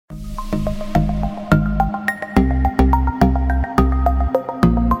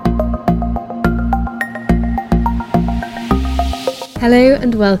Hello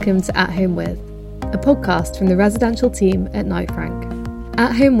and welcome to At Home With, a podcast from the residential team at Knight Frank.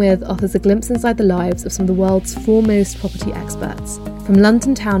 At Home With offers a glimpse inside the lives of some of the world's foremost property experts. From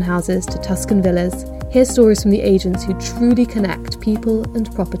London townhouses to Tuscan villas, hear stories from the agents who truly connect people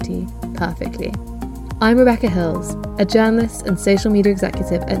and property perfectly. I'm Rebecca Hills, a journalist and social media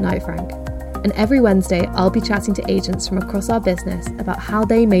executive at Knight Frank, and every Wednesday I'll be chatting to agents from across our business about how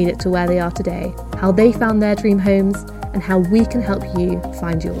they made it to where they are today, how they found their dream homes, and how we can help you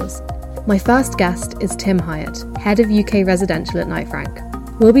find yours. My first guest is Tim Hyatt, Head of UK Residential at Knight Frank.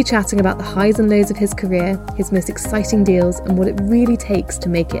 We'll be chatting about the highs and lows of his career, his most exciting deals, and what it really takes to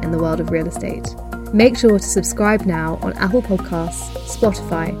make it in the world of real estate. Make sure to subscribe now on Apple Podcasts,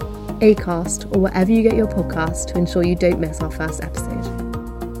 Spotify, Acast, or wherever you get your podcasts to ensure you don't miss our first episode.